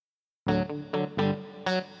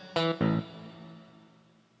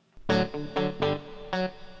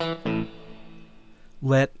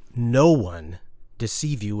Let no one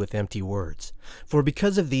deceive you with empty words, for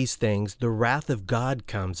because of these things the wrath of God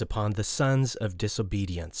comes upon the sons of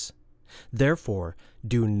disobedience. Therefore,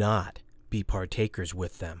 do not be partakers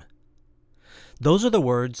with them. Those are the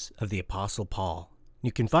words of the Apostle Paul.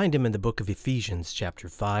 You can find him in the book of Ephesians, chapter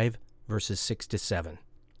 5, verses 6 to 7.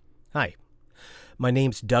 Hi, my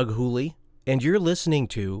name's Doug Hooley, and you're listening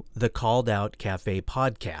to the Called-Out Café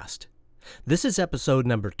podcast. This is episode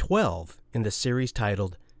number 12 in the series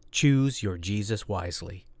titled Choose Your Jesus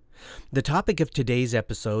Wisely. The topic of today's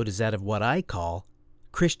episode is that of what I call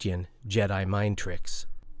Christian-Jedi mind tricks.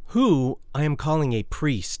 Who I am calling a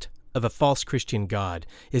priest of a false Christian God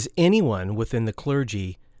is anyone within the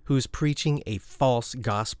clergy who is preaching a false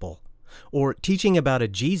gospel or teaching about a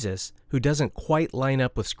Jesus who doesn't quite line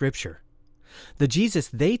up with Scripture. The Jesus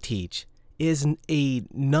they teach is a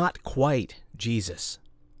not quite Jesus.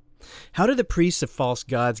 How do the priests of false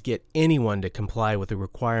gods get anyone to comply with the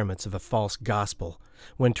requirements of a false gospel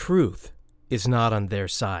when truth is not on their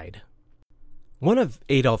side? One of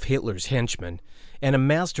Adolf Hitler's henchmen and a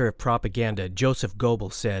master of propaganda, Joseph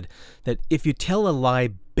Goebbels, said that if you tell a lie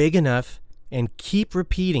big enough and keep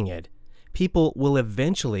repeating it, people will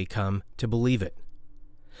eventually come to believe it.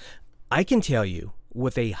 I can tell you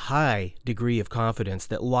with a high degree of confidence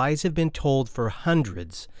that lies have been told for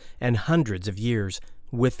hundreds and hundreds of years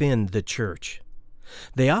within the church.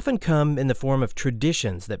 They often come in the form of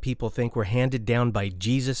traditions that people think were handed down by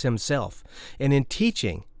Jesus himself, and in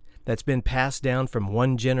teaching that's been passed down from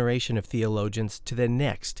one generation of theologians to the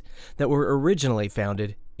next that were originally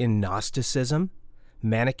founded in Gnosticism,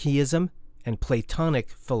 Manichaeism, and Platonic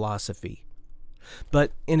philosophy.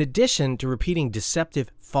 But in addition to repeating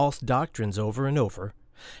deceptive false doctrines over and over,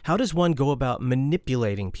 how does one go about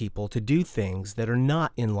manipulating people to do things that are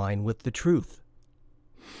not in line with the truth?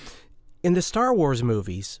 In the Star Wars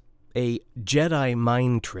movies, a Jedi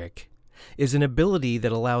mind trick is an ability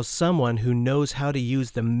that allows someone who knows how to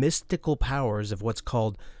use the mystical powers of what's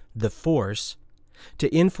called the Force to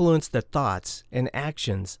influence the thoughts and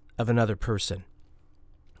actions of another person.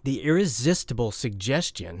 The irresistible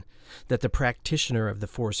suggestion that the practitioner of the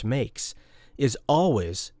Force makes is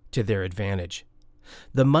always to their advantage.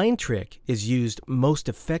 The mind trick is used most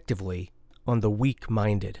effectively on the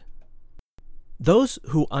weak-minded. Those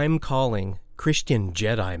who I'm calling Christian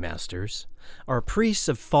Jedi masters are priests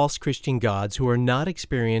of false Christian gods who are not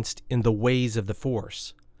experienced in the ways of the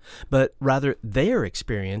Force, but rather they are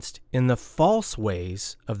experienced in the false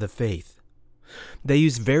ways of the faith. They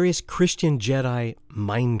use various Christian Jedi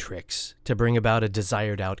mind tricks to bring about a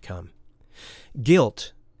desired outcome.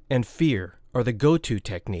 Guilt and fear are the go-to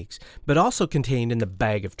techniques, but also contained in the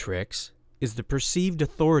bag of tricks is the perceived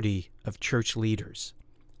authority of church leaders,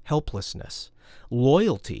 helplessness,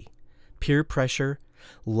 loyalty, peer pressure,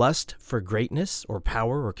 lust for greatness or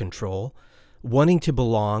power or control, wanting to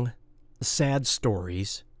belong, sad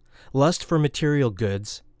stories, lust for material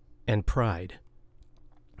goods, and pride.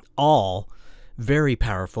 All very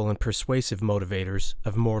powerful and persuasive motivators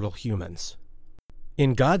of mortal humans.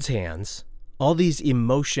 In God's hands, all these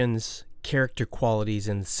emotions, character qualities,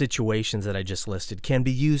 and situations that I just listed can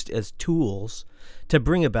be used as tools to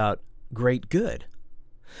bring about great good.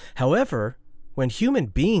 However, when human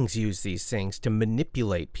beings use these things to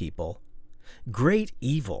manipulate people, great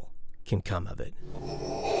evil can come of it.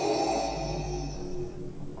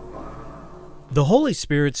 The Holy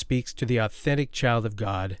Spirit speaks to the authentic child of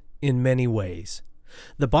God in many ways,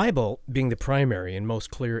 the Bible being the primary and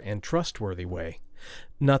most clear and trustworthy way.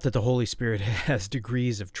 Not that the Holy Spirit has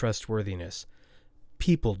degrees of trustworthiness.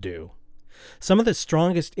 People do. Some of the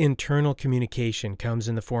strongest internal communication comes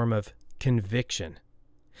in the form of conviction.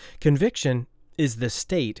 Conviction is the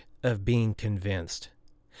state of being convinced.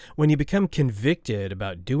 When you become convicted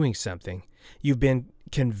about doing something, you've been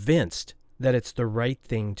convinced that it's the right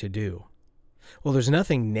thing to do. Well, there's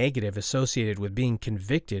nothing negative associated with being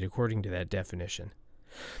convicted according to that definition.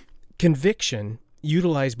 Conviction,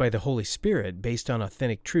 utilized by the Holy Spirit based on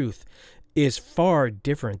authentic truth, is far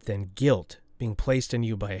different than guilt being placed on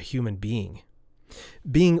you by a human being.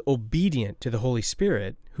 Being obedient to the Holy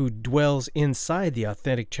Spirit, who dwells inside the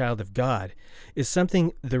authentic child of God, is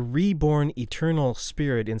something the reborn eternal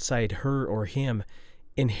spirit inside her or him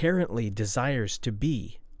inherently desires to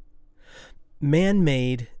be.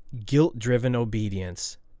 Man-made, guilt-driven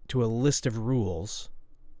obedience to a list of rules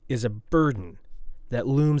is a burden that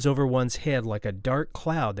looms over one's head like a dark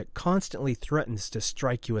cloud that constantly threatens to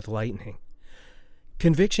strike you with lightning.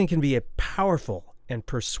 Conviction can be a powerful and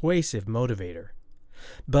persuasive motivator,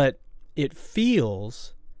 but it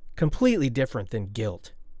feels completely different than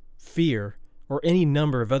guilt, fear, or any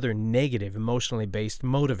number of other negative emotionally based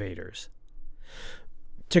motivators.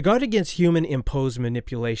 To guard against human imposed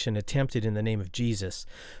manipulation attempted in the name of Jesus,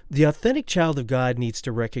 the authentic child of God needs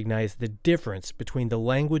to recognize the difference between the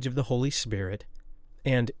language of the Holy Spirit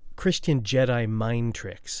and Christian-Jedi mind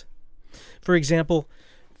tricks. For example,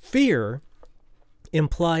 fear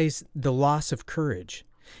implies the loss of courage,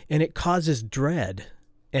 and it causes dread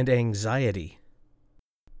and anxiety.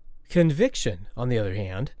 Conviction, on the other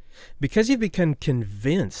hand, because you've become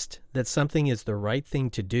convinced that something is the right thing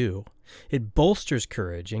to do, it bolsters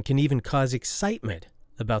courage and can even cause excitement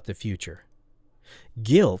about the future.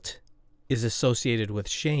 Guilt is associated with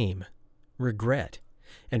shame, regret,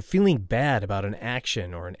 and feeling bad about an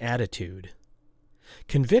action or an attitude.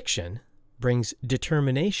 Conviction brings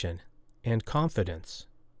determination and confidence.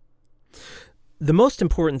 The most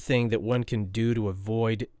important thing that one can do to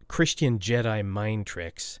avoid Christian-Jedi mind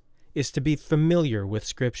tricks is to be familiar with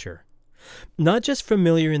Scripture. Not just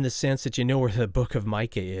familiar in the sense that you know where the book of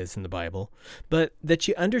Micah is in the Bible, but that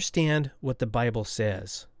you understand what the Bible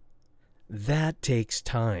says. That takes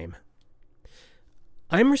time.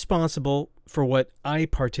 I'm responsible for what I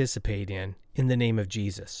participate in the name of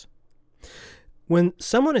Jesus. When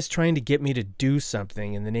someone is trying to get me to do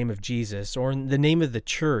something in the name of Jesus or in the name of the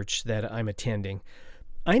church that I'm attending,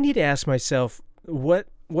 I need to ask myself,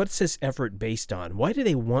 what's this effort based on? Why do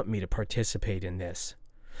they want me to participate in this?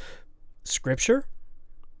 Scripture?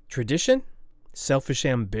 Tradition? Selfish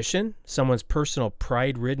ambition? Someone's personal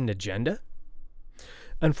pride-ridden agenda?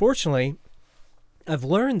 Unfortunately, I've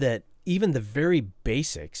learned that even the very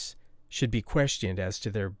basics should be questioned as to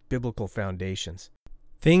their biblical foundations.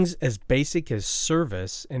 Things as basic as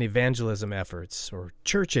service and evangelism efforts or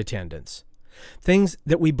church attendance. Things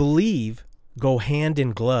that we believe go hand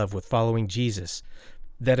in glove with following Jesus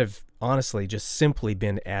that have honestly just simply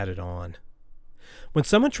been added on. When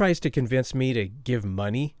someone tries to convince me to give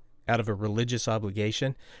money out of a religious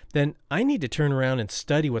obligation, then I need to turn around and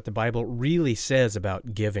study what the Bible really says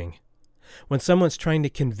about giving. When someone's trying to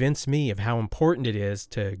convince me of how important it is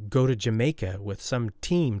to go to Jamaica with some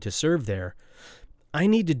team to serve there, I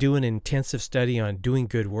need to do an intensive study on doing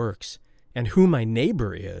good works and who my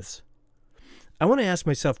neighbor is. I want to ask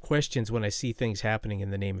myself questions when I see things happening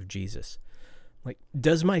in the name of Jesus. Like,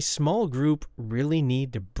 does my small group really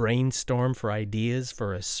need to brainstorm for ideas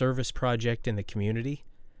for a service project in the community?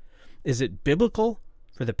 Is it biblical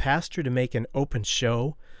for the pastor to make an open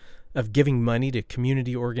show of giving money to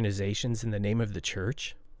community organizations in the name of the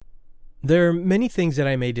church? There are many things that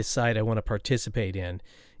I may decide I want to participate in,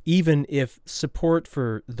 even if support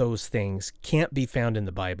for those things can't be found in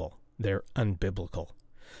the Bible. They're unbiblical.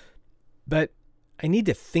 But I need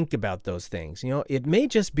to think about those things. It may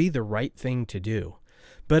just be the right thing to do,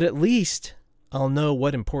 but at least I'll know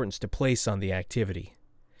what importance to place on the activity.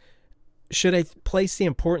 Should I place the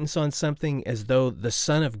importance on something as though the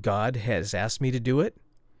Son of God has asked me to do it?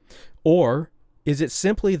 Or is it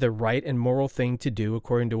simply the right and moral thing to do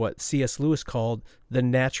according to what C.S. Lewis called the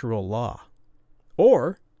natural law?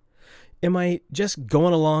 Or am I just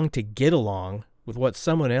going along to get along with what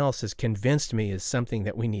someone else has convinced me is something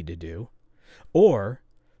that we need to do? Or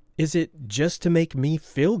is it just to make me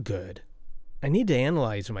feel good? I need to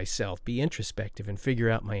analyze myself, be introspective, and figure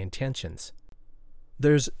out my intentions.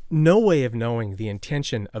 There's no way of knowing the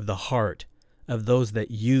intention of the heart of those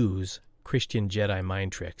that use Christian-Jedi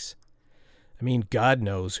mind tricks. God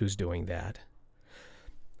knows who's doing that.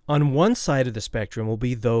 On one side of the spectrum will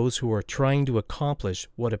be those who are trying to accomplish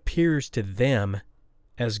what appears to them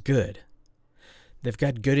as good. They've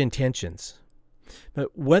got good intentions.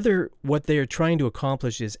 But whether what they are trying to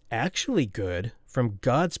accomplish is actually good from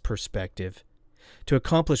God's perspective to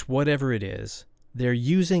accomplish whatever it is, they're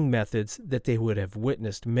using methods that they would have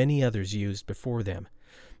witnessed many others used before them.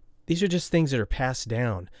 These are just things that are passed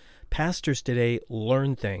down. Pastors today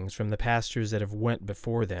learn things from the pastors that have went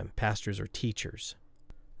before them, pastors or teachers.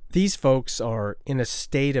 These folks are in a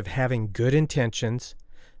state of having good intentions,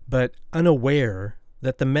 but unaware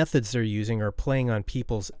that the methods they're using are playing on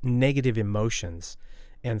people's negative emotions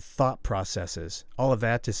and thought processes. All of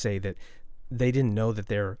that to say that they didn't know that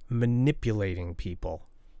they're manipulating people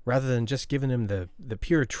rather than just giving them the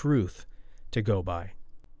pure truth to go by.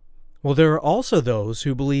 Well, there are also those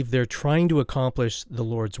who believe they're trying to accomplish the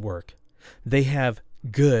Lord's work. They have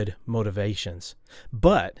good motivations,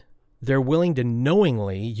 but they're willing to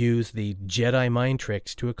knowingly use the Jedi mind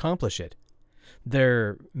tricks to accomplish it.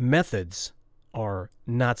 Their methods are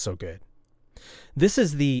not so good. This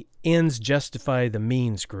is the ends justify the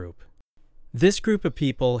means group. This group of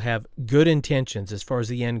people have good intentions as far as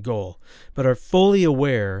the end goal, but are fully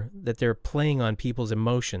aware that they're playing on people's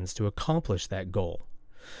emotions to accomplish that goal.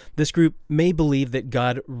 This group may believe that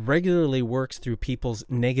God regularly works through people's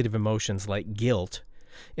negative emotions like guilt,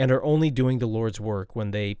 and are only doing the Lord's work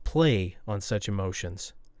when they play on such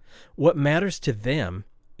emotions. What matters to them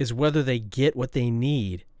is whether they get what they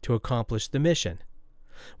need to accomplish the mission.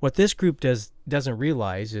 What this group doesn't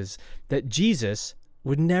realize is that Jesus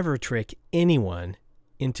would never trick anyone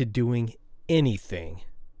into doing anything.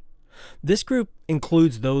 This group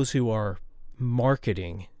includes those who are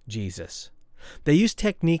marketing Jesus. They use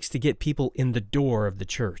techniques to get people in the door of the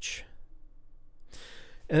church.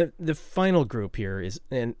 The final group here is,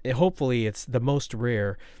 and hopefully it's the most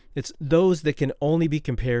rare, it's those that can only be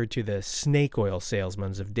compared to the snake oil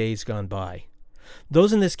salesmen of days gone by.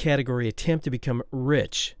 Those in this category attempt to become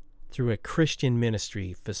rich through a Christian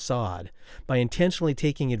ministry facade by intentionally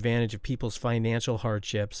taking advantage of people's financial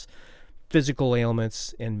hardships, physical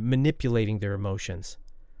ailments, and manipulating their emotions.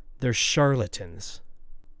 They're charlatans.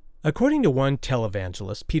 According to one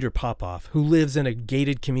televangelist, Peter Popoff, who lives in a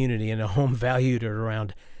gated community in a home valued at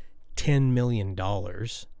around $10 million,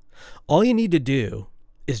 all you need to do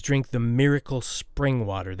is drink the miracle spring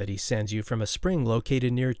water that he sends you from a spring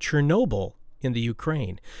located near Chernobyl in the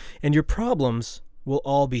Ukraine, and your problems will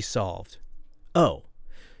all be solved. Oh,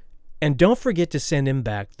 and don't forget to send him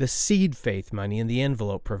back the seed faith money in the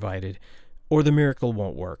envelope provided, or the miracle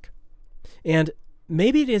won't work. And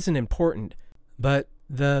maybe it isn't important, but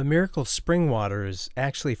the miracle spring water is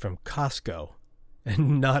actually from Costco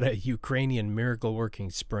and not a Ukrainian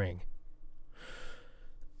miracle-working spring.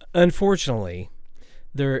 Unfortunately,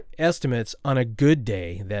 there are estimates on a good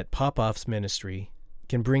day that Popoff's ministry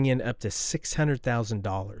can bring in up to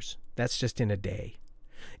 $600,000. That's just in a day.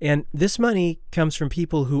 And this money comes from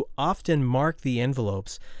people who often mark the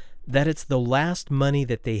envelopes that it's the last money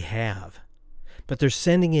that they have, but they're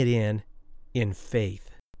sending it in faith.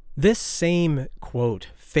 This same, quote,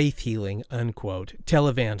 faith healing, unquote,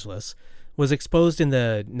 televangelist was exposed in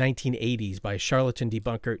the 1980s by charlatan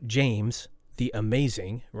debunker James, the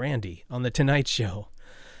amazing Randi, on The Tonight Show.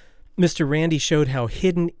 Mr. Randi showed how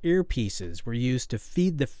hidden earpieces were used to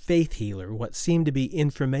feed the faith healer what seemed to be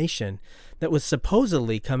information that was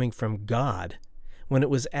supposedly coming from God, when it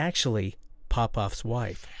was actually Popoff's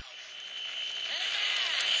wife.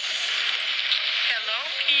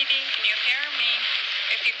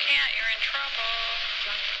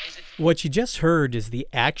 What you just heard is the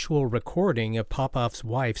actual recording of Popoff's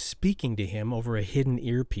wife speaking to him over a hidden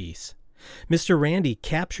earpiece. Mr. Randi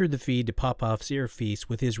captured the feed to Popoff's earpiece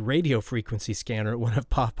with his radio frequency scanner at one of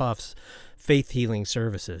Popoff's faith healing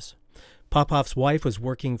services. Popoff's wife was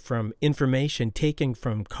working from information taken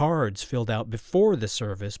from cards filled out before the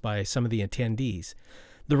service by some of the attendees.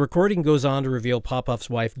 The recording goes on to reveal Popoff's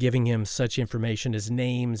wife giving him such information as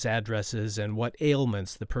names, addresses, and what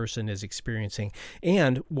ailments the person is experiencing,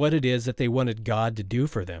 and what it is that they wanted God to do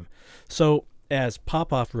for them. So, as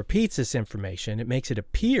Popoff repeats this information, it makes it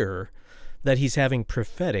appear that he's having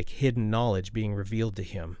prophetic hidden knowledge being revealed to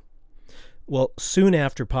him. Well, soon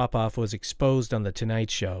after Popoff was exposed on The Tonight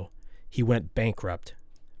Show, he went bankrupt.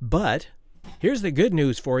 But here's the good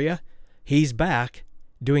news for you. He's back,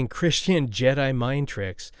 doing Christian-Jedi mind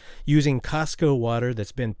tricks, using Costco water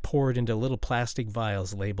that's been poured into little plastic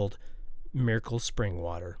vials labeled Miracle Spring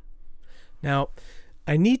Water. Now,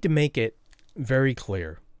 I need to make it very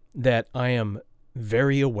clear that I am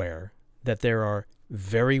very aware that there are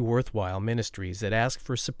very worthwhile ministries that ask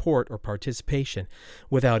for support or participation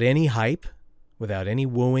without any hype, without any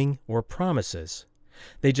wooing or promises.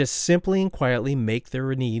 They just simply and quietly make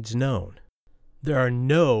their needs known. There are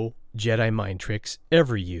no Jedi mind tricks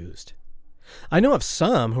ever used. I know of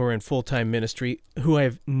some who are in full-time ministry who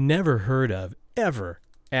I've never heard of ever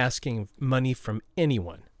asking money from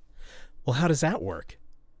anyone. Well, how does that work?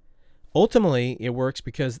 Ultimately, it works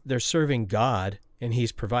because they're serving God and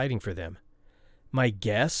He's providing for them. My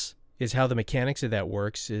guess is how the mechanics of that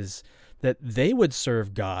works is that they would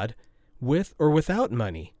serve God with or without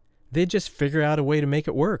money. They'd just figure out a way to make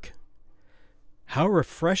it work. How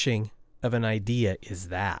refreshing of an idea is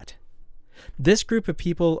that? This group of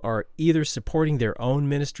people are either supporting their own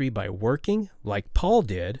ministry by working, like Paul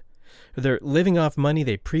did, or they're living off money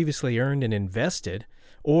they previously earned and invested,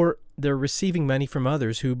 or they're receiving money from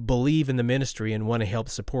others who believe in the ministry and want to help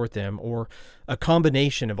support them, or a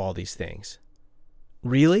combination of all these things.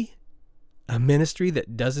 Really? A ministry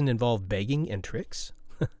that doesn't involve begging and tricks?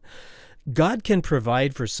 God can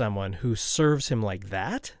provide for someone who serves Him like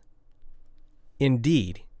that?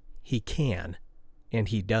 Indeed, He can, and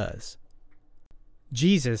He does.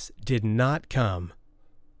 Jesus did not come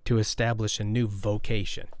to establish a new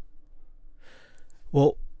vocation.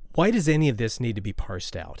 Well, why does any of this need to be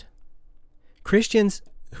parsed out? Christians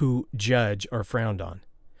who judge are frowned on.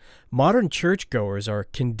 Modern churchgoers are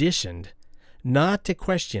conditioned not to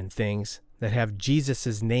question things that have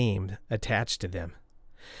Jesus' name attached to them.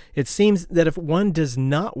 It seems that if one does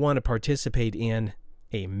not want to participate in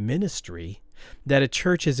a ministry that a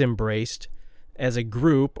church has embraced as a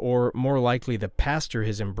group, or more likely the pastor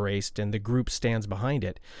has embraced and the group stands behind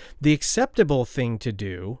it, the acceptable thing to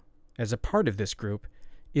do as a part of this group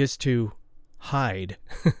is to hide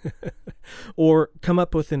or come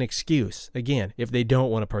up with an excuse, again, if they don't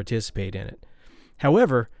want to participate in it.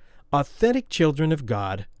 However, authentic children of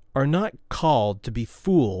God are not called to be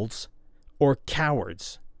fools or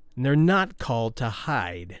cowards, and they're not called to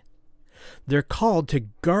hide. They're called to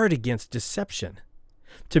guard against deception,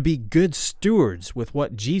 to be good stewards with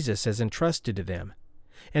what Jesus has entrusted to them,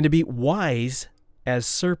 and to be wise as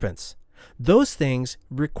serpents. Those things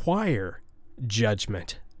require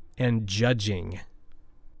judgment and judging.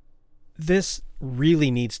 This really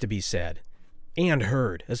needs to be said and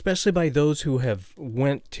heard, especially by those who have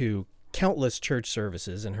went to countless church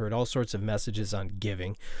services and heard all sorts of messages on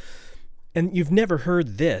giving, and you've never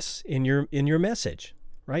heard this in your message,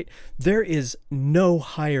 right? There is no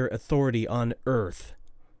higher authority on earth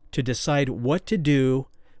to decide what to do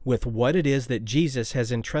with what it is that Jesus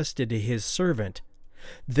has entrusted to his servant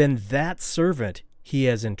than that servant he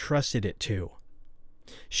has entrusted it to.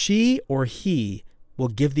 She or he will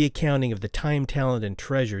give the accounting of the time, talent, and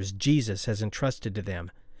treasures Jesus has entrusted to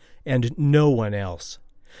them, and no one else.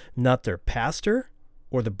 Not their pastor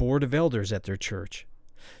or the board of elders at their church.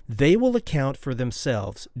 They will account for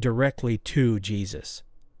themselves directly to Jesus,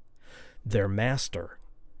 their master.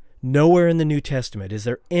 Nowhere in the New Testament is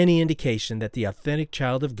there any indication that the authentic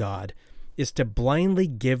child of God is to blindly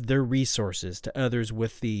give their resources to others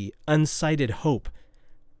with the unsighted hope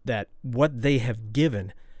that what they have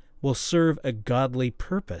given will serve a godly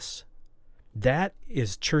purpose. That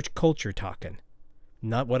is church culture talking.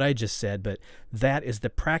 Not what I just said, but that is the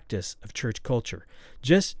practice of church culture.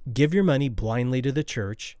 Just give your money blindly to the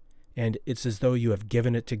church, and it's as though you have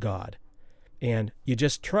given it to God. And you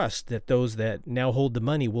just trust that those that now hold the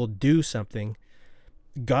money will do something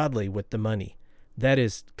godly with the money. That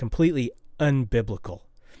is completely unbiblical.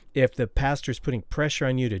 If the pastor's putting pressure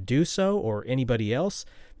on you to do so, or anybody else,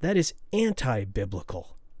 that is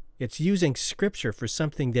anti-biblical. It's using Scripture for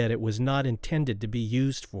something that it was not intended to be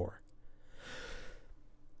used for.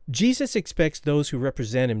 Jesus expects those who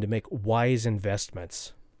represent him to make wise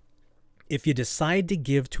investments. If you decide to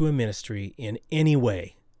give to a ministry in any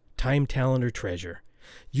way, time, talent, or treasure,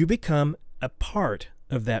 you become a part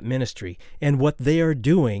of that ministry and what they are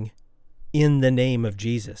doing in the name of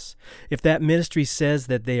Jesus. If that ministry says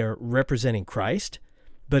that they are representing Christ,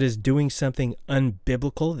 but is doing something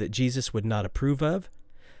unbiblical that Jesus would not approve of,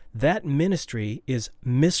 that ministry is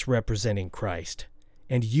misrepresenting Christ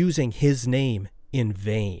and using his name in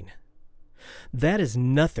vain. That is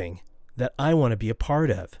nothing that I want to be a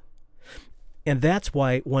part of. And that's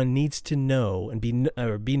why one needs to know and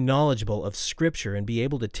be knowledgeable of Scripture and be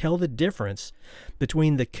able to tell the difference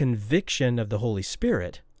between the conviction of the Holy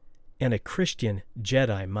Spirit and a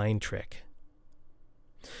Christian-Jedi mind trick.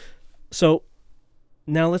 So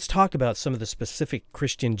now let's talk about some of the specific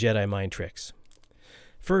Christian-Jedi mind tricks.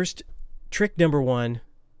 First, trick number one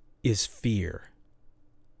is fear.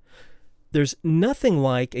 There's nothing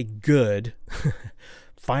like a good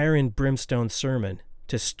fire and brimstone sermon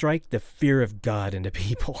to strike the fear of God into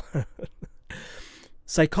people.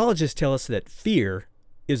 Psychologists tell us that fear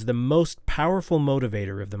is the most powerful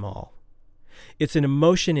motivator of them all. It's an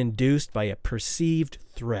emotion induced by a perceived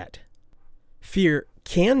threat. Fear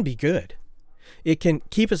can be good. It can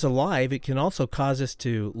keep us alive. It can also cause us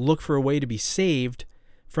to look for a way to be saved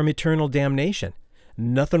from eternal damnation.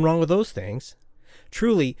 Nothing wrong with those things.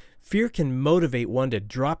 Truly, fear can motivate one to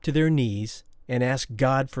drop to their knees and ask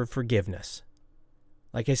God for forgiveness.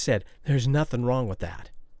 Like I said, there's nothing wrong with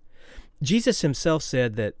that. Jesus himself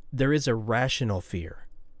said that there is a rational fear,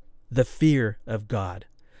 the fear of God.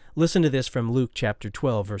 Listen to this from Luke chapter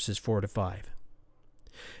 12, verses 4 to 5.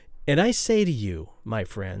 And I say to you, my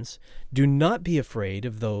friends, do not be afraid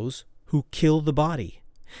of those who kill the body,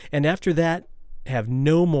 and after that have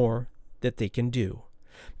no more that they can do.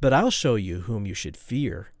 But I'll show you whom you should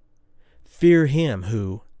fear. Fear him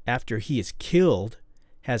who, after he is killed,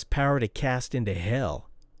 has power to cast into hell.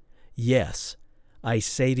 Yes, I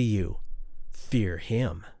say to you, fear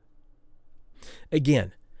him.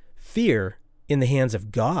 Again, fear in the hands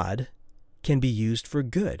of God can be used for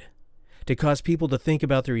good, to cause people to think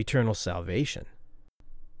about their eternal salvation.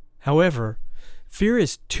 However, Fear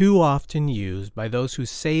is too often used by those who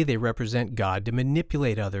say they represent God to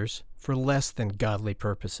manipulate others for less than godly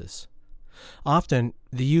purposes. Often,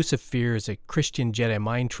 the use of fear as a Christian-Jedi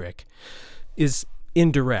mind trick is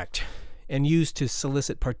indirect and used to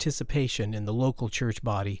solicit participation in the local church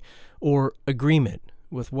body or agreement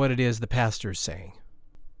with what it is the pastor is saying.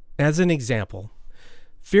 As an example,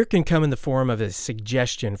 fear can come in the form of a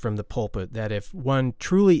suggestion from the pulpit that if one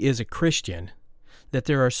truly is a Christian, that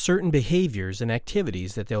there are certain behaviors and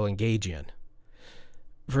activities that they'll engage in.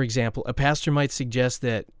 For example, a pastor might suggest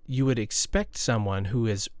that you would expect someone who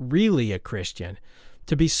is really a Christian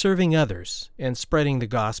to be serving others and spreading the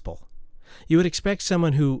gospel. You would expect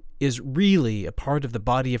someone who is really a part of the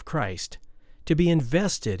body of Christ to be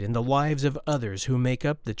invested in the lives of others who make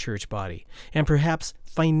up the church body, and perhaps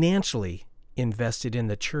financially invested in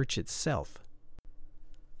the church itself.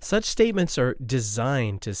 Such statements are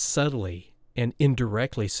designed to subtly and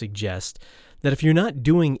indirectly suggest that if you're not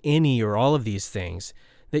doing any or all of these things,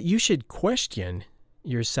 that you should question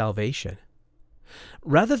your salvation.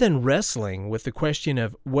 Rather than wrestling with the question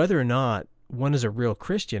of whether or not one is a real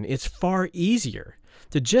Christian, it's far easier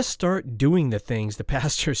to just start doing the things the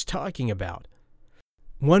pastor is talking about.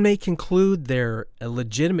 One may conclude they're a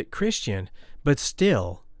legitimate Christian, but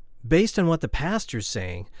still, based on what the pastor's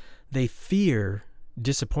saying, they fear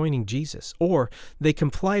disappointing Jesus, or they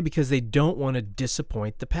comply because they don't want to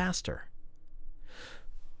disappoint the pastor.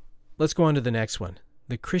 Let's go on to the next one,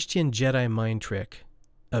 the Christian-Jedi mind trick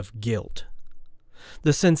of guilt.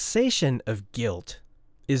 The sensation of guilt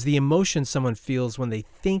is the emotion someone feels when they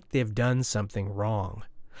think they've done something wrong,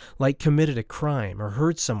 like committed a crime or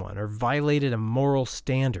hurt someone or violated a moral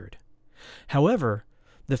standard. However,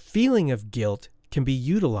 the feeling of guilt can be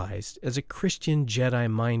utilized as a Christian-Jedi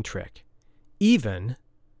mind trick, even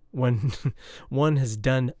when one has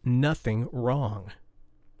done nothing wrong.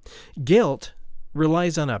 Guilt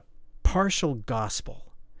relies on a partial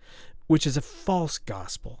gospel, which is a false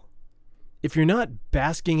gospel. If you're not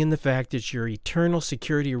basking in the fact that your eternal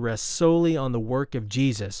security rests solely on the work of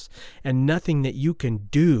Jesus and nothing that you can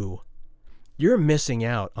do, you're missing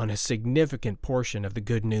out on a significant portion of the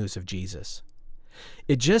good news of Jesus.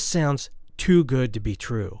 It just sounds too good to be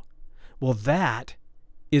true. Well, that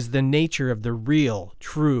is the nature of the real,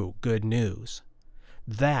 true good news.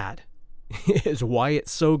 That is why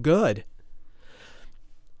it's so good.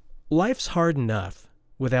 Life's hard enough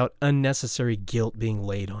without unnecessary guilt being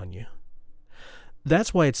laid on you.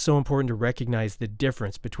 That's why it's so important to recognize the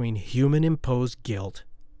difference between human-imposed guilt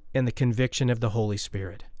and the conviction of the Holy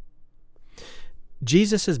Spirit.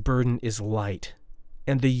 Jesus' burden is light,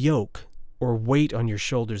 and the yoke or weight on your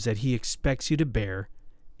shoulders that he expects you to bear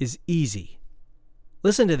is easy.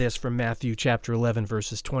 Listen to this from Matthew chapter 11,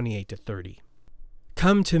 verses 28 to 30.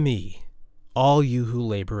 "Come to me, all you who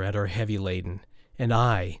labor and are heavy laden, and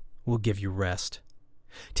I will give you rest.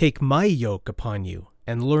 Take my yoke upon you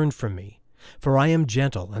and learn from me, for I am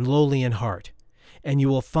gentle and lowly in heart, and you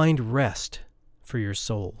will find rest for your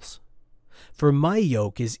souls. For my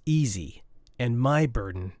yoke is easy, and my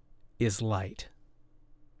burden is light."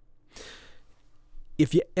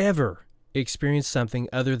 If you ever experience something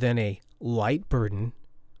other than a light burden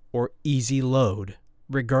or easy load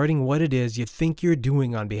regarding what it is you think you're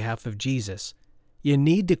doing on behalf of Jesus, you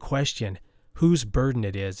need to question whose burden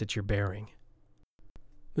it is that you're bearing.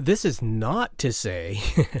 This is not to say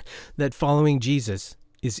that following Jesus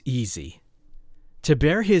is easy. To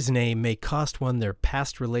bear his name may cost one their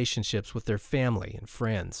past relationships with their family and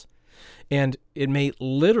friends, and it may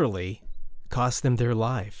literally cost them their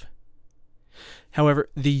life. However,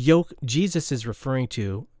 the yoke Jesus is referring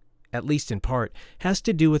to, at least in part, has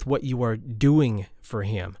to do with what you are doing for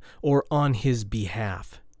him or on his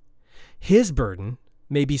behalf. His burden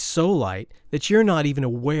may be so light that you're not even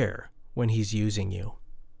aware when he's using you.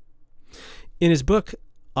 In his book,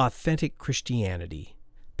 Authentic Christianity,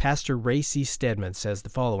 Pastor Ray C. Stedman says the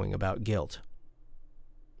following about guilt.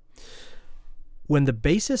 "When the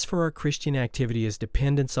basis for our Christian activity is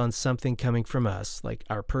dependence on something coming from us, like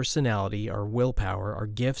our personality, our willpower, our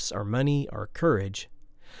gifts, our money, our courage,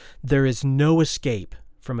 there is no escape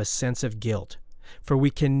from a sense of guilt, for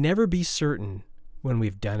we can never be certain when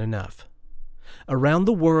we've done enough. Around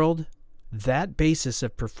the world, that basis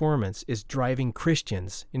of performance is driving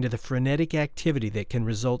Christians into the frenetic activity that can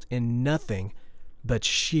result in nothing but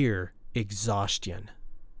sheer exhaustion."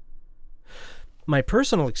 My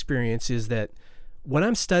personal experience is that when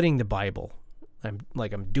I'm studying the Bible, I'm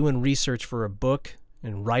doing research for a book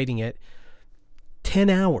and writing it, 10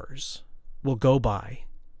 hours will go by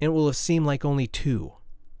and it will have seemed like only 2.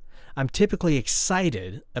 I'm typically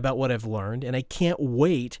excited about what I've learned and I can't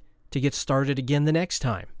wait to get started again the next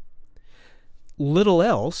time. little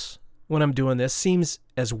else when I'm doing this seems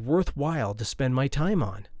as worthwhile to spend my time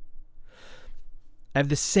on. I have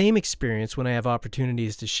the same experience when I have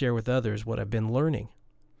opportunities to share with others what I've been learning.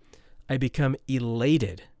 I become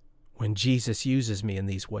elated when Jesus uses me in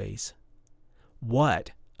these ways.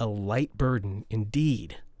 What a light burden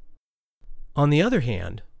indeed. On the other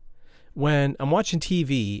hand, when I'm watching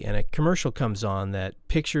TV and a commercial comes on that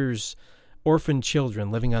pictures orphan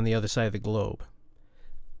children living on the other side of the globe,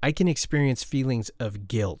 I can experience feelings of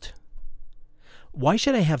guilt. Why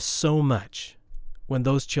should I have so much when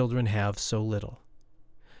those children have so little?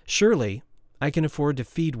 Surely, I can afford to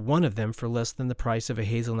feed one of them for less than the price of a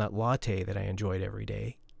hazelnut latte that I enjoyed every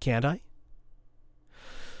day, can't I?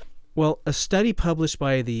 Well, a study published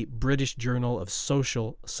by the British Journal of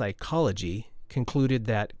Social Psychology concluded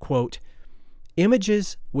that, quote,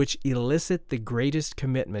 images which elicit the greatest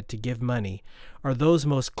commitment to give money are those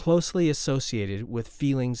most closely associated with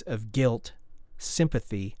feelings of guilt,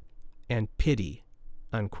 sympathy, and pity,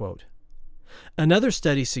 unquote. Another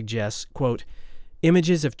study suggests, quote,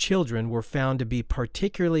 images of children were found to be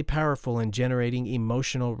particularly powerful in generating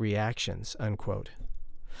emotional reactions, unquote.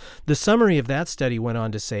 The summary of that study went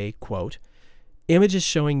on to say, quote, images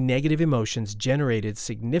showing negative emotions generated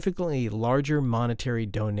significantly larger monetary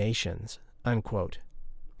donations, unquote.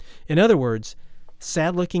 In other words,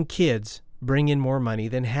 sad-looking kids bring in more money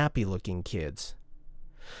than happy-looking kids.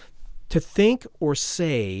 To think or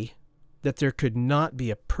say that there could not be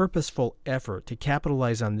a purposeful effort to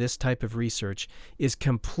capitalize on this type of research is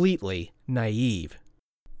completely naive.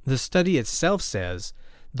 The study itself says,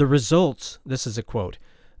 the results, this is a quote,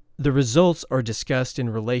 the results are discussed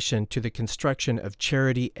in relation to the construction of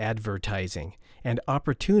charity advertising and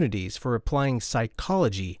opportunities for applying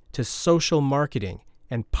psychology to social marketing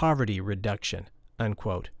and poverty reduction,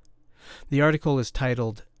 unquote. The article is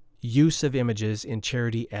titled, Use of Images in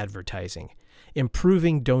Charity Advertising,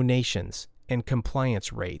 Improving Donations and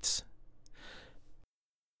Compliance Rates.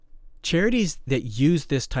 Charities that use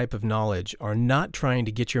this type of knowledge are not trying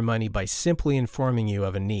to get your money by simply informing you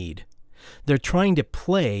of a need. They're trying to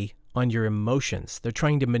play on your emotions. They're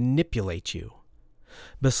trying to manipulate you.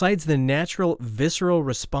 Besides the natural, visceral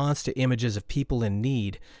response to images of people in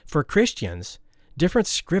need, for Christians, different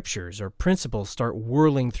scriptures or principles start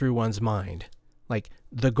whirling through one's mind, like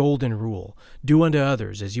the Golden Rule, do unto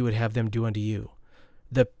others as you would have them do unto you,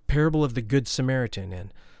 the parable of the Good Samaritan,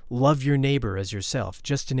 and love your neighbor as yourself,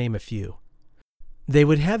 just to name a few. They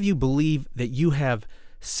would have you believe that you have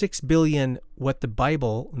 6 billion, what the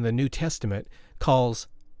Bible in the New Testament calls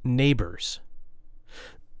neighbors.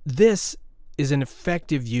 This is an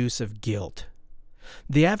effective use of guilt.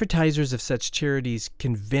 The advertisers of such charities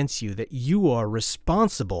convince you that you are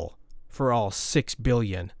responsible for all 6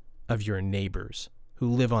 billion of your neighbors who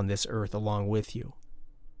live on this earth along with you.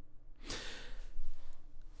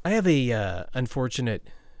 I have a unfortunate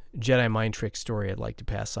Jedi mind trick story I'd like to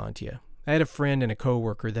pass on to you. I had a friend and a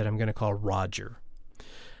coworker that I'm going to call Roger.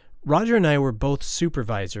 Roger and I were both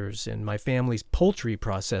supervisors in my family's poultry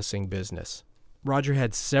processing business. Roger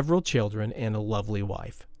had several children and a lovely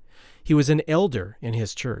wife. He was an elder in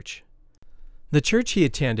his church. The church he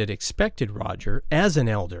attended expected Roger, as an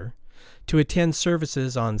elder, to attend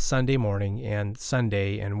services on Sunday morning and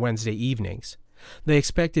Sunday and Wednesday evenings. They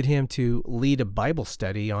expected him to lead a Bible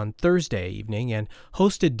study on Thursday evening and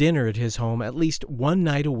host a dinner at his home at least one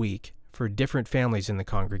night a week for different families in the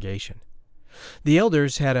congregation. The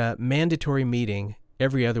elders had a mandatory meeting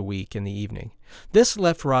every other week in the evening. This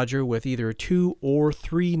left Roger with either 2 or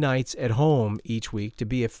 3 nights at home each week to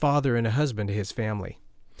be a father and a husband to his family.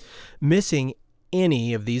 Missing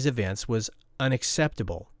any of these events was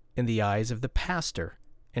unacceptable in the eyes of the pastor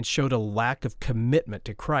and showed a lack of commitment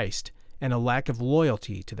to Christ and a lack of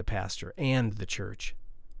loyalty to the pastor and the church.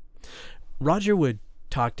 Roger would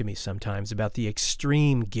talk to me sometimes about the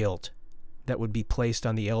extreme guilt that would be placed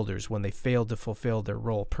on the elders when they failed to fulfill their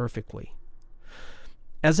role perfectly.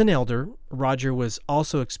 As an elder, Roger was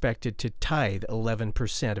also expected to tithe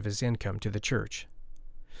 11% of his income to the church.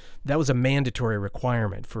 That was a mandatory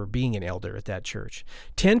requirement for being an elder at that church.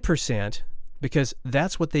 10% because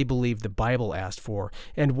that's what they believed the Bible asked for,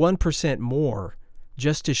 and 1% more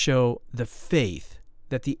just to show the faith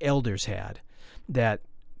that the elders had, that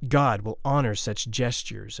God will honor such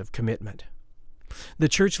gestures of commitment. The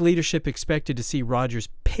church leadership expected to see Roger's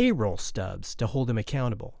payroll stubs to hold him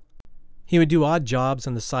accountable. He would do odd jobs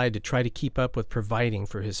on the side to try to keep up with providing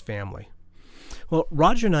for his family. Well,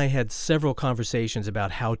 Roger and I had several conversations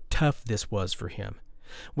about how tough this was for him.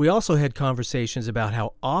 We also had conversations about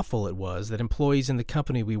how awful it was that employees in the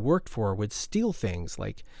company we worked for would steal things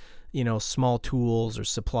like small tools or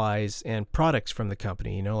supplies and products from the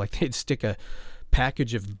company, like they'd stick a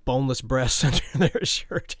package of boneless breasts under their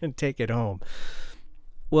shirt and take it home.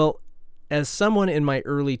 Well, as someone in my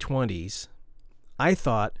early 20s, I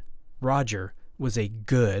thought Roger was a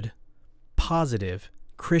good, positive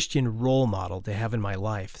Christian role model to have in my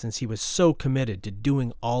life, since he was so committed to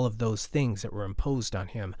doing all of those things that were imposed on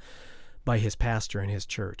him by his pastor and his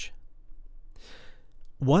church.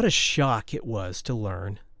 What a shock it was to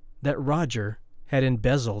learn that Roger had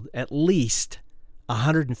embezzled at least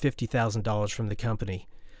 $150,000 from the company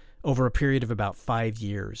over a period of about 5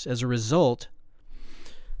 years. As a result,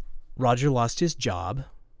 Roger lost his job,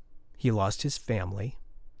 he lost his family,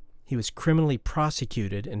 he was criminally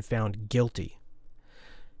prosecuted and found guilty.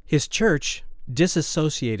 His church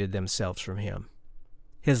disassociated themselves from him.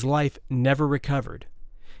 His life never recovered,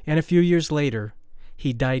 and a few years later,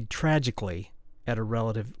 he died tragically at a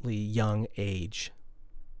relatively young age.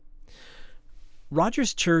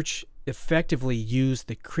 Roger's church effectively used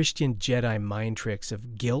the Christian-Jedi mind tricks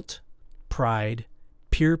of guilt, pride,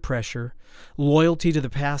 peer pressure, loyalty to the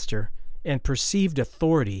pastor, and perceived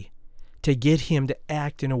authority to get him to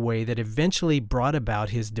act in a way that eventually brought about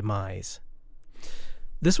his demise.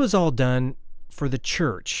 This was all done for the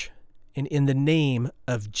church and in the name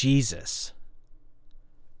of Jesus.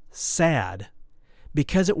 Sad,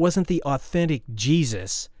 because it wasn't the authentic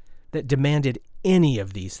Jesus that demanded any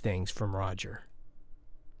of these things from Roger.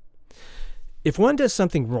 If one does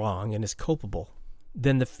something wrong and is culpable,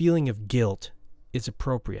 then the feeling of guilt is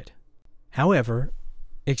appropriate. However,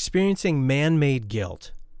 experiencing man-made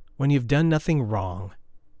guilt when you've done nothing wrong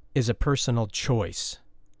is a personal choice.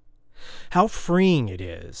 How freeing it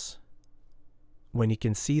is when you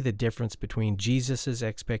can see the difference between Jesus'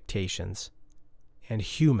 expectations and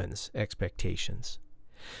humans' expectations.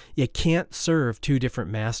 You can't serve two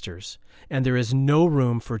different masters, and there is no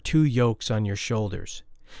room for two yokes on your shoulders.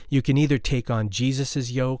 You can either take on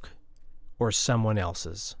Jesus' yoke or someone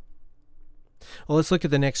else's. Well, let's look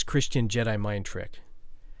at the next Christian-Jedi mind trick.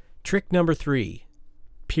 Trick number 3,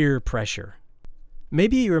 peer pressure.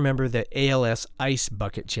 Maybe you remember the ALS Ice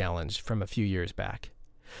Bucket Challenge from a few years back.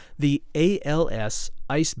 The ALS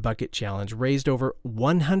Ice Bucket Challenge raised over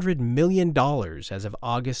 $100 million as of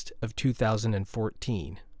August of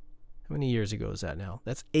 2014. How many years ago is that now?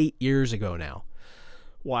 That's 8 years ago now.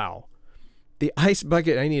 Wow. The Ice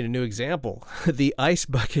Bucket, I need a new example. The Ice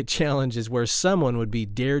Bucket Challenge is where someone would be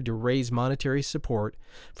dared to raise monetary support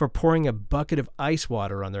for pouring a bucket of ice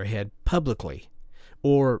water on their head publicly,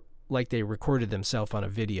 or like they recorded themselves on a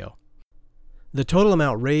video. The total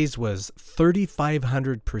amount raised was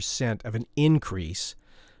 3,500% of an increase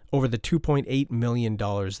over the $2.8 million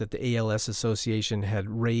that the ALS Association had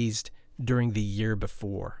raised during the year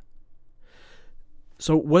before.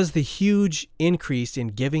 So was the huge increase in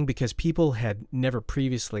giving because people had never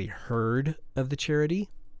previously heard of the charity?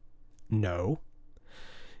 No.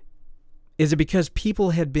 Is it because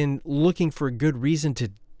people had been looking for a good reason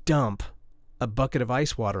to dump a bucket of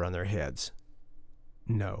ice water on their heads?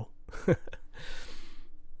 No.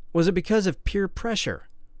 Was it because of peer pressure?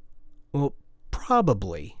 Well,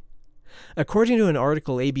 probably. According to an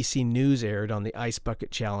article ABC News aired on the Ice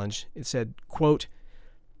Bucket Challenge, it said, quote,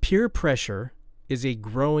 "Peer pressure is a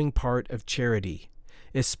growing part of charity,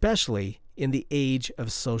 especially in the age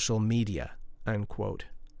of social media," unquote.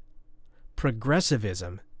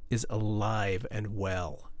 Progressivism is alive and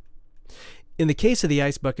well. In the case of the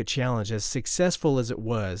Ice Bucket Challenge, as successful as it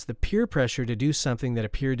was, the peer pressure to do something that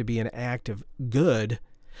appeared to be an act of good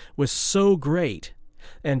was so great,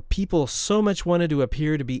 and people so much wanted to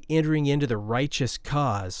appear to be entering into the righteous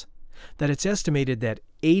cause, that it's estimated that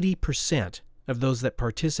 80% of those that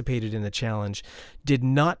participated in the challenge did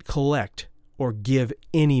not collect or give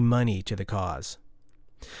any money to the cause.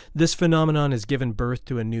 This phenomenon has given birth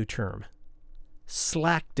to a new term,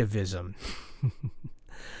 slacktivism.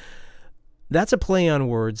 That's a play on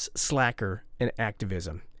words, slacker and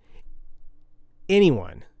activism.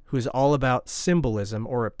 Anyone who is all about symbolism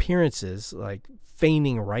or appearances, like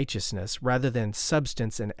feigning righteousness rather than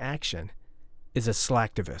substance and action, is a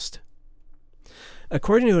slacktivist.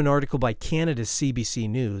 According to an article by Canada's CBC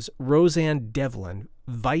News, Roseanne Devlin,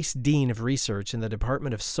 Vice Dean of Research in the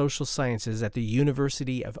Department of Social Sciences at the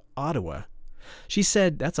University of Ottawa, she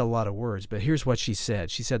said, that's a lot of words, but here's what she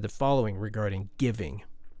said. She said the following regarding giving.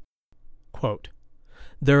 Quote,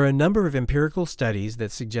 "There are a number of empirical studies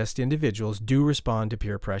that suggest individuals do respond to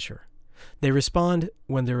peer pressure. They respond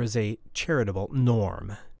when there is a charitable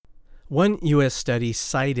norm." One U.S. study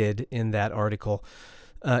cited in that article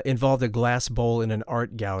involved a glass bowl in an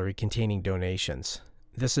art gallery containing donations.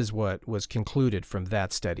 This is what was concluded from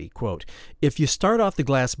that study. Quote, "If you start off the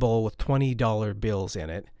glass bowl with $20 bills in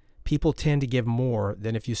it, people tend to give more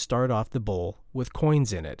than if you start off the bowl with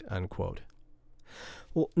coins in it," unquote.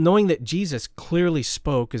 Well, knowing that Jesus clearly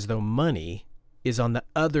spoke as though money is on the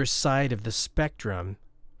other side of the spectrum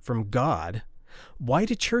from God, why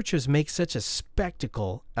do churches make such a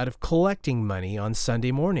spectacle out of collecting money on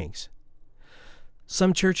Sunday mornings?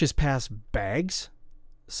 Some churches pass bags,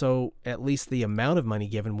 so at least the amount of money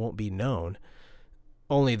given won't be known,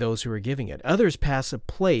 only those who are giving it. Others pass a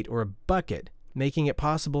plate or a bucket, making it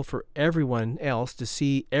possible for everyone else to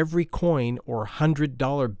see every coin or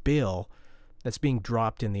 $100 bill that's being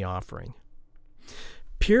dropped in the offering.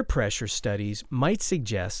 Peer pressure studies might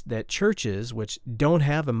suggest that churches which don't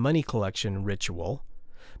have a money collection ritual,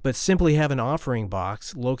 but simply have an offering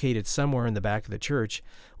box located somewhere in the back of the church,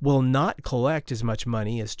 will not collect as much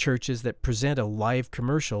money as churches that present a live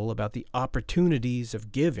commercial about the opportunities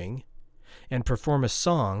of giving and perform a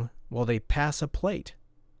song while they pass a plate.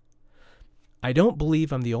 I don't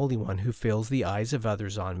believe I'm the only one who fills the eyes of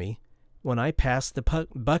others on me when I pass the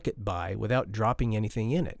bucket by without dropping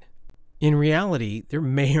anything in it. In reality, there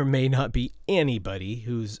may or may not be anybody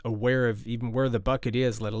who's aware of even where the bucket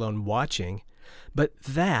is, let alone watching, but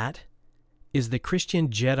that is the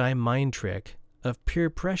Christian-Jedi mind trick of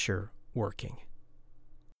peer pressure working.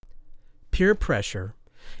 Peer pressure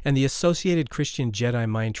and the associated Christian-Jedi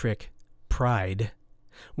mind trick, pride,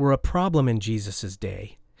 were a problem in Jesus'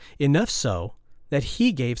 day, enough so that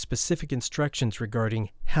he gave specific instructions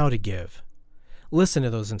regarding how to give. Listen to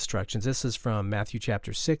those instructions. This is from Matthew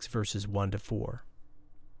chapter 6, verses 1 to 4.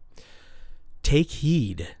 "Take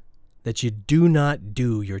heed that you do not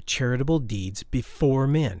do your charitable deeds before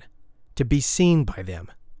men, to be seen by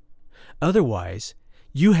them. Otherwise,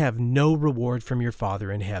 you have no reward from your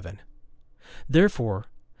Father in heaven. Therefore,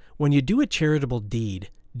 when you do a charitable deed,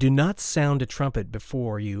 do not sound a trumpet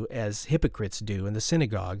before you as hypocrites do in the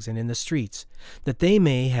synagogues and in the streets, that they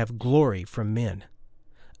may have glory from men.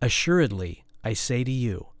 Assuredly, I say to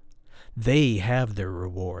you, they have their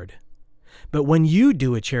reward. But when you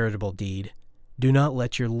do a charitable deed, do not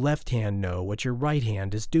let your left hand know what your right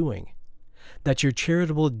hand is doing, that your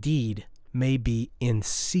charitable deed may be in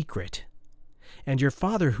secret. And your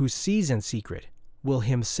Father who sees in secret will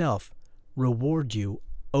himself reward you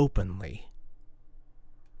openly."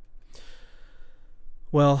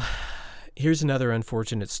 Well, here's another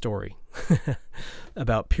unfortunate story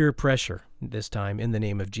about peer pressure, this time in the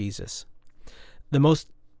name of Jesus. The most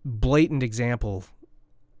blatant example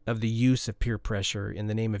of the use of peer pressure in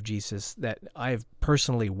the name of Jesus that I've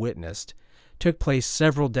personally witnessed took place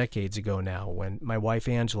several decades ago now, when my wife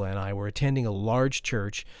Angela and I were attending a large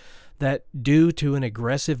church that, due to an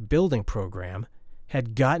aggressive building program,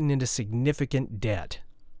 had gotten into significant debt.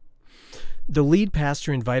 The lead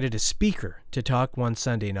pastor invited a speaker to talk one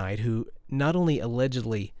Sunday night who not only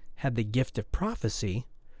allegedly had the gift of prophecy,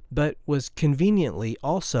 but was conveniently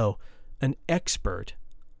also an expert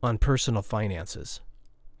on personal finances.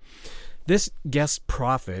 This guest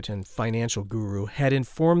prophet and financial guru had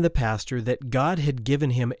informed the pastor that God had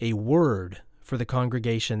given him a word for the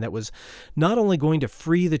congregation that was not only going to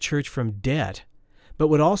free the church from debt, but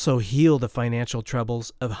would also heal the financial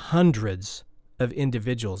troubles of hundreds of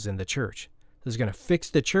individuals in the church. It was going to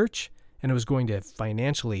fix the church, and it was going to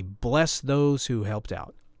financially bless those who helped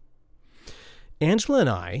out. Angela and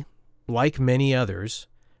I, like many others,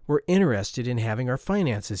 were interested in having our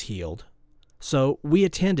finances healed, so we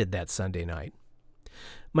attended that Sunday night.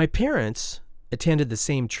 My parents attended the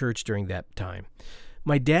same church during that time.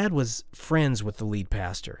 My dad was friends with the lead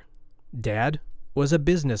pastor. Dad was a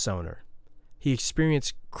business owner. He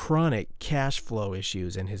experienced chronic cash flow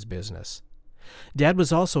issues in his business. Dad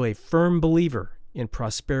was also a firm believer in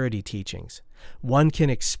prosperity teachings. One can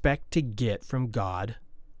expect to get from God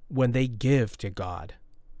when they give to God.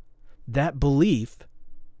 That belief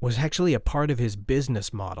was actually a part of his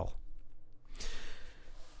business model.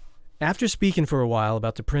 After speaking for a while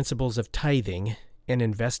about the principles of tithing and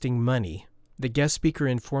investing money, the guest speaker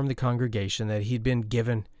informed the congregation that he'd been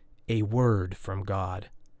given a word from God.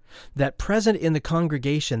 That present in the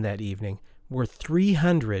congregation that evening were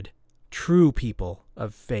 300 true people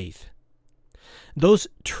of faith. Those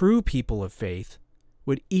true people of faith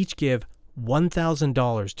would each give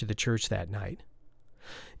 $1,000 to the church that night.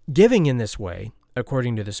 Giving in this way,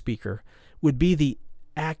 according to the speaker, would be the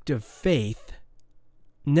act of faith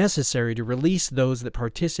necessary to release those that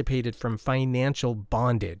participated from financial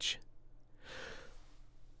bondage.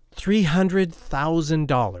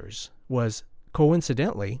 $300,000 was,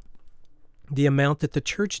 coincidentally, the amount that the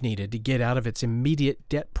church needed to get out of its immediate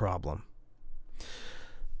debt problem.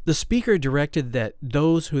 The speaker directed that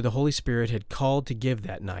those who the Holy Spirit had called to give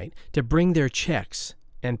that night to bring their checks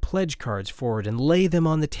and pledge cards forward and lay them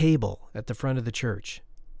on the table at the front of the church.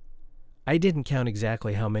 I didn't count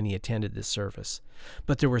exactly how many attended this service,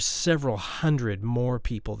 but there were several hundred more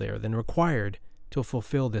people there than required to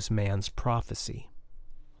fulfill this man's prophecy.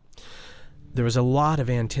 There was a lot of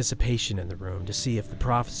anticipation in the room to see if the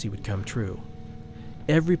prophecy would come true.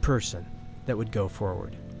 Every person that would go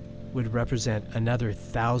forward would represent another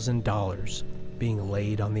 $1,000 being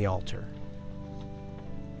laid on the altar.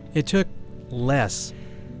 It took less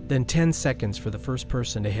than 10 seconds for the first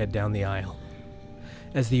person to head down the aisle.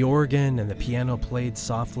 As the organ and the piano played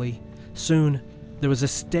softly, soon there was a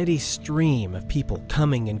steady stream of people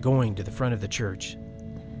coming and going to the front of the church.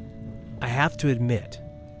 I have to admit,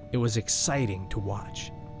 it was exciting to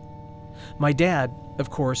watch. My dad, of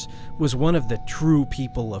course, was one of the true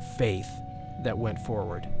people of faith that went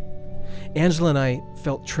forward. Angela and I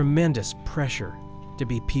felt tremendous pressure to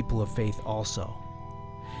be people of faith also.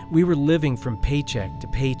 We were living from paycheck to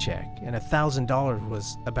paycheck, and $1,000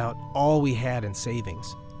 was about all we had in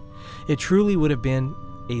savings. It truly would have been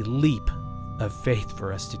a leap of faith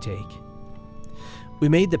for us to take. We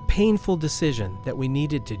made the painful decision that we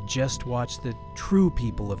needed to just watch the true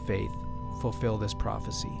people of faith fulfill this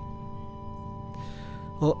prophecy.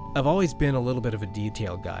 Well, I've always been a little bit of a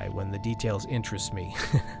detail guy when the details interest me.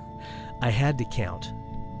 I had to count.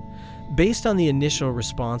 Based on the initial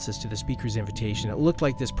responses to the speaker's invitation, it looked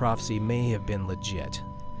like this prophecy may have been legit.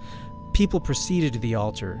 People proceeded to the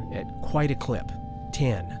altar at quite a clip.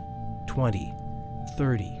 10, 20,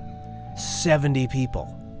 30, 70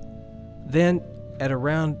 people. Then at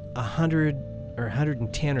around 100 or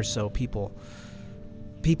 110 or so people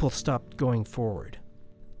stopped going forward.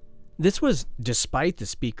 This was despite the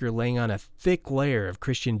speaker laying on a thick layer of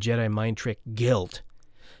Christian-Jedi mind trick guilt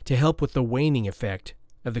to help with the waning effect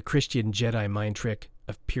of the Christian-Jedi mind trick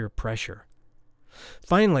of peer pressure.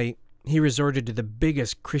 Finally, he resorted to the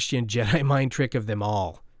biggest Christian-Jedi mind trick of them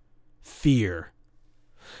all, fear.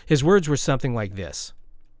 His words were something like this: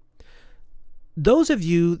 "Those of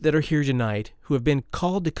you that are here tonight who have been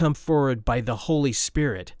called to come forward by the Holy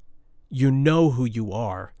Spirit, you know who you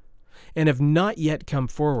are, and have not yet come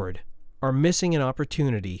forward, are missing an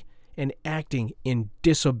opportunity and acting in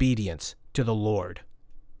disobedience to the Lord."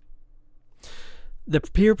 The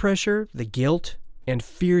peer pressure, the guilt, and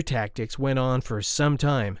fear tactics went on for some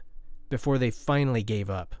time before they finally gave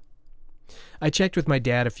up. I checked with my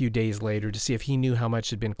dad a few days later to see if he knew how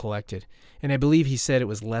much had been collected, and I believe he said it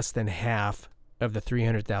was less than half of the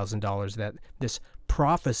 $300,000 that this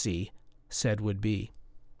prophecy said would be.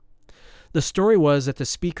 The story was that the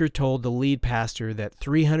speaker told the lead pastor that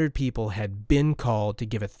 300 people had been called to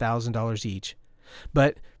give $1,000 each,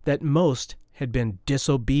 but that most had been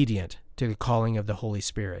disobedient to the calling of the Holy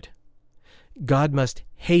Spirit. God must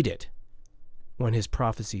hate it when his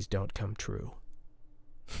prophecies don't come true.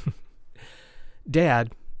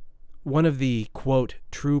 Dad, one of the, quote,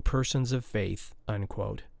 true persons of faith,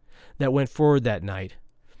 unquote, that went forward that night,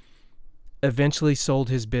 eventually sold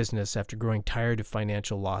his business after growing tired of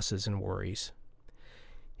financial losses and worries.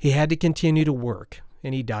 He had to continue to work,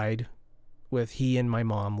 and he died with he and my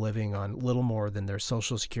mom living on little more than their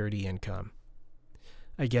Social Security income.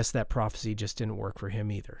 I guess that prophecy just didn't work for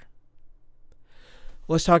him either.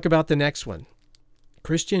 Let's talk about the next one.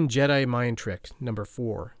 Christian-Jedi mind trick number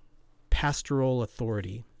 4, pastoral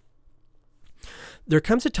authority. There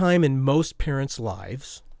comes a time in most parents'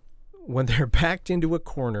 lives when they're backed into a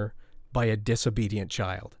corner by a disobedient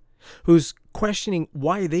child who's questioning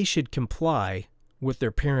why they should comply with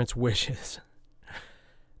their parents' wishes.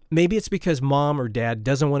 Maybe it's because mom or dad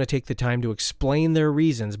doesn't want to take the time to explain their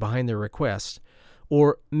reasons behind their requests,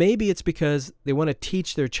 or maybe it's because they want to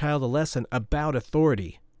teach their child a lesson about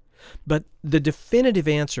authority. But the definitive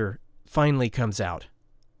answer finally comes out: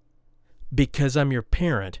 because I'm your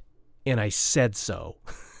parent and I said so.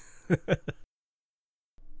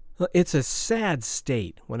 It's a sad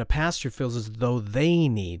state when a pastor feels as though they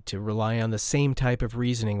need to rely on the same type of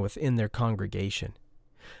reasoning within their congregation.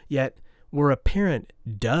 Yet, where a parent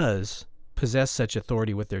does possess such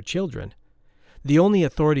authority with their children, the only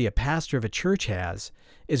authority a pastor of a church has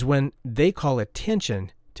is when they call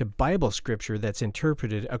attention to Bible scripture that's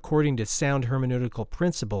interpreted according to sound hermeneutical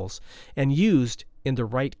principles and used in the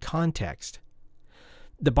right context.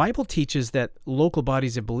 The Bible teaches that local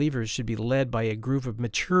bodies of believers should be led by a group of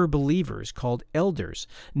mature believers called elders,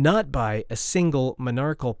 not by a single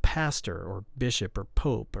monarchical pastor or bishop or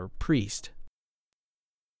pope or priest.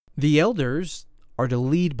 The elders are to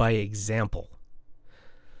lead by example.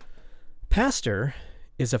 Pastor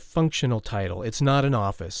is a functional title. It's not an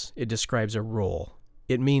office. It describes a role.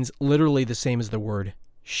 It means literally the same as the word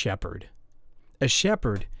shepherd. A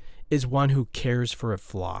shepherd is one who cares for a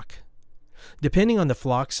flock. Depending on the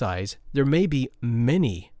flock size, there may be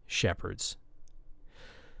many shepherds.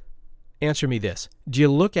 Answer me this. Do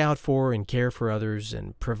you look out for and care for others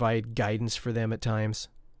and provide guidance for them at times?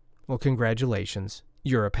 Well, congratulations.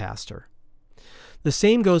 You're a pastor. The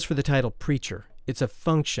same goes for the title preacher. It's a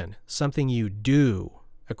function, something you do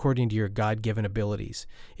according to your God-given abilities.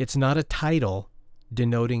 It's not a title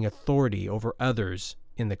denoting authority over others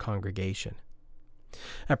in the congregation.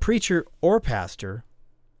 A preacher or pastor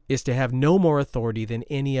is to have no more authority than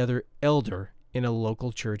any other elder in a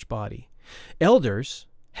local church body. Elders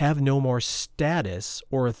have no more status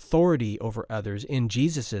or authority over others in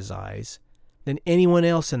Jesus' eyes than anyone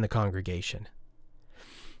else in the congregation.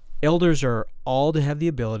 Elders are all to have the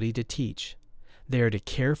ability to teach. They are to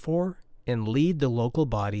care for and lead the local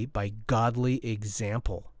body by godly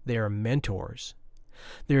example. They are mentors.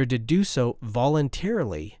 They are to do so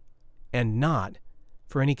voluntarily and not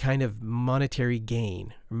for any kind of monetary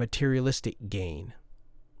gain or materialistic gain.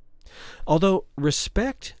 Although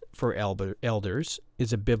respect for elders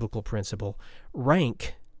is a biblical principle,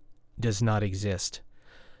 rank does not exist.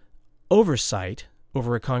 Oversight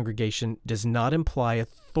over a congregation does not imply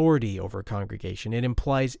authority over a congregation. It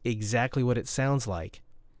implies exactly what it sounds like,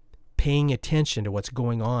 paying attention to what's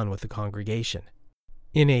going on with the congregation.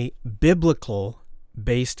 In a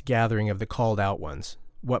biblical-based gathering of the called out ones,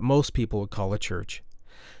 what most people would call a church,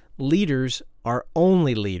 leaders are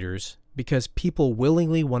only leaders because people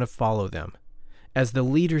willingly want to follow them, as the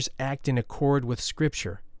leaders act in accord with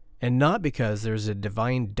Scripture, and not because there's a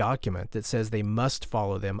divine document that says they must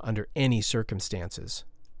follow them under any circumstances.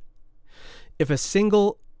 If a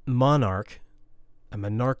single monarch, a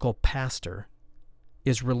monarchical pastor,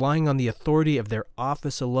 is relying on the authority of their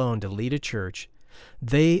office alone to lead a church,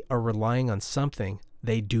 they are relying on something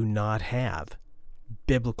they do not have,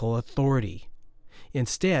 biblical authority.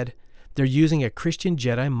 Instead, they're using a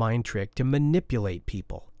Christian-Jedi mind trick to manipulate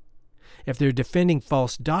people. If they're defending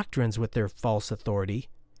false doctrines with their false authority,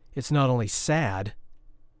 it's not only sad,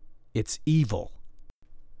 it's evil.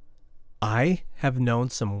 I have known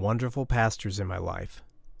some wonderful pastors in my life.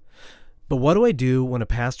 But what do I do when a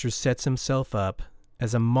pastor sets himself up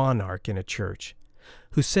as a monarch in a church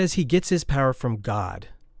who says he gets his power from God?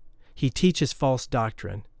 He teaches false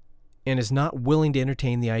doctrine and is not willing to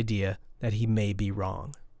entertain the idea that he may be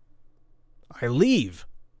wrong. I leave.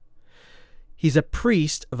 He's a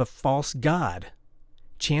priest of a false god.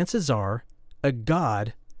 Chances are, a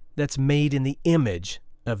god that's made in the image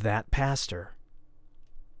of that pastor.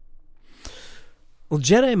 Well,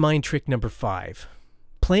 Jedi mind trick number 5,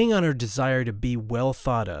 playing on our desire to be well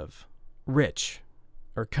thought of, rich,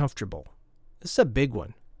 or comfortable. This is a big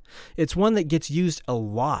one. It's one that gets used a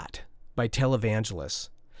lot by televangelists.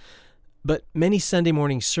 But many Sunday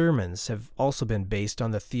morning sermons have also been based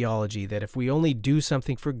on the theology that if we only do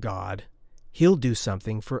something for God, He'll do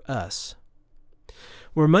something for us.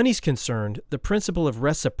 Where money's concerned, the principle of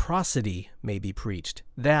reciprocity may be preached.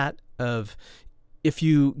 That of, if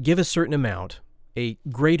you give a certain amount, a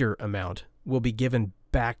greater amount will be given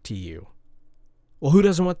back to you. Well, who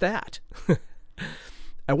doesn't want that?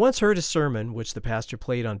 I once heard a sermon which the pastor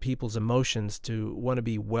played on people's emotions to want to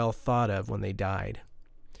be well thought of when they died.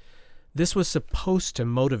 This was supposed to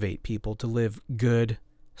motivate people to live good,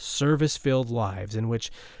 service-filled lives in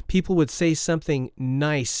which people would say something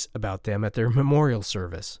nice about them at their memorial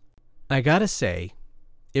service. I gotta say,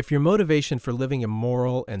 if your motivation for living a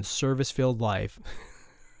moral and service-filled life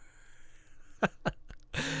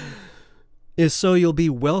is so you'll be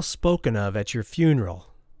well spoken of at your funeral,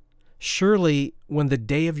 surely when the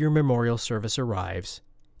day of your memorial service arrives,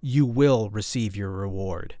 you will receive your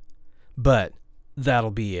reward. But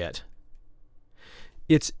that'll be it.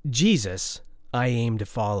 It's Jesus I aim to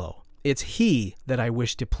follow. It's He that I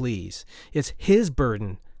wish to please. It's His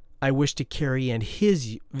burden I wish to carry and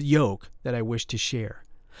His yoke that I wish to share.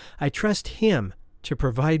 I trust Him to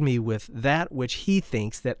provide me with that which He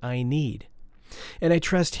thinks that I need. And I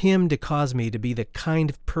trust Him to cause me to be the kind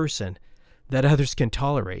of person that others can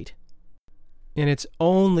tolerate. And it's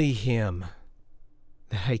only Him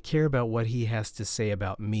that I care about what He has to say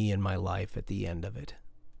about me and my life at the end of it.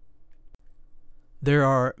 There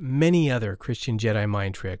are many other Christian-Jedi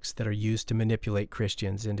mind tricks that are used to manipulate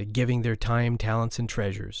Christians into giving their time, talents, and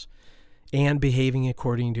treasures, and behaving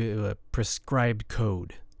according to a prescribed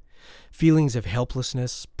code. Feelings of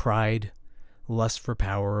helplessness, pride, lust for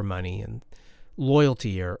power or money, and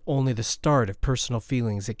loyalty are only the start of personal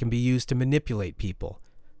feelings that can be used to manipulate people,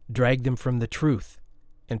 drag them from the truth,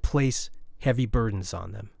 and place heavy burdens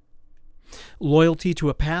on them. Loyalty to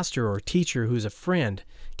a pastor or teacher who's a friend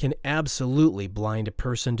can absolutely blind a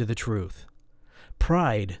person to the truth.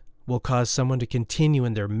 Pride will cause someone to continue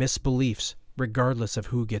in their misbeliefs regardless of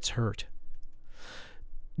who gets hurt.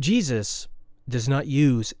 Jesus does not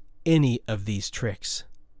use any of these tricks.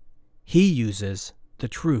 He uses the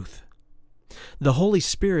truth. The Holy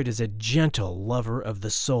Spirit is a gentle lover of the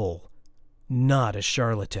soul, not a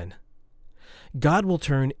charlatan. God will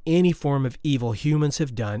turn any form of evil humans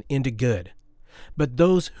have done into good, but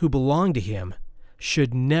those who belong to Him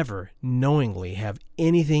should never knowingly have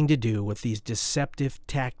anything to do with these deceptive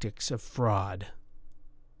tactics of fraud.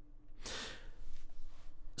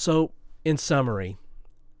 So, in summary,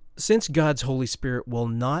 since God's Holy Spirit will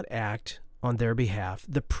not act on their behalf,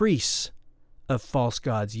 the priests of false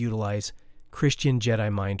gods utilize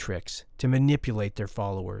Christian-Jedi mind tricks to manipulate their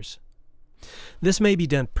followers. This may be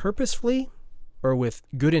done purposefully or with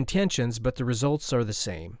good intentions, but the results are the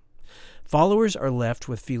same. Followers are left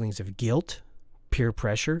with feelings of guilt, peer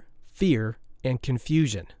pressure, fear, and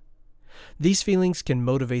confusion. These feelings can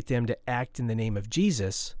motivate them to act in the name of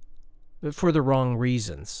Jesus, but for the wrong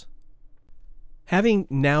reasons. Having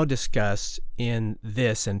now discussed in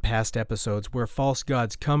this and past episodes where false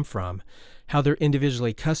gods come from, how they're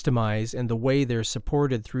individually customized, and the way they're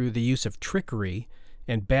supported through the use of trickery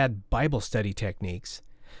and bad Bible study techniques,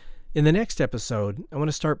 in the next episode, I want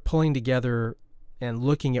to start pulling together and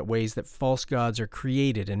looking at ways that false gods are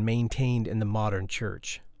created and maintained in the modern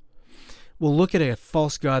church. We'll look at a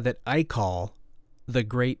false god that I call the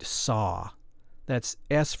Great Saw. That's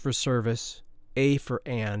S for service, A for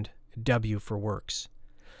and, W for works.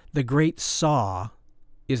 The Great Saw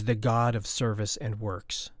is the God of service and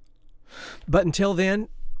works. But until then,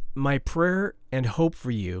 my prayer and hope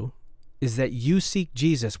for you is that you seek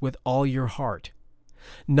Jesus with all your heart,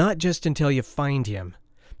 not just until you find Him,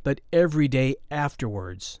 but every day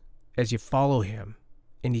afterwards as you follow Him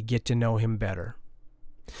and you get to know Him better.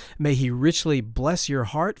 May He richly bless your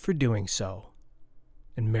heart for doing so.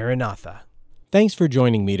 And Maranatha. Thanks for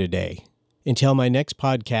joining me today. Until my next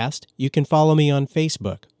podcast, you can follow me on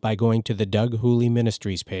Facebook by going to the Doug Hooley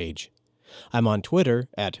Ministries page. I'm on Twitter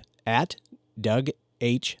at Doug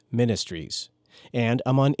H. Ministries, and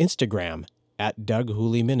I'm on Instagram at Doug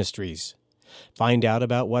Hooley Ministries. Find out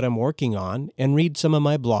about what I'm working on and read some of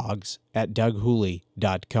my blogs at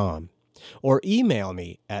doughooley.com, or email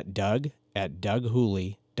me at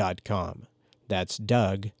doug@doughooley.com. That's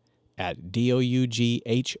Doug at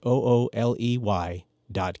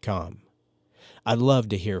doughooley.com. I'd love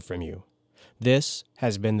to hear from you. This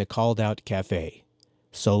has been the Called-Out Café.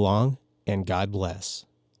 So long, and God bless.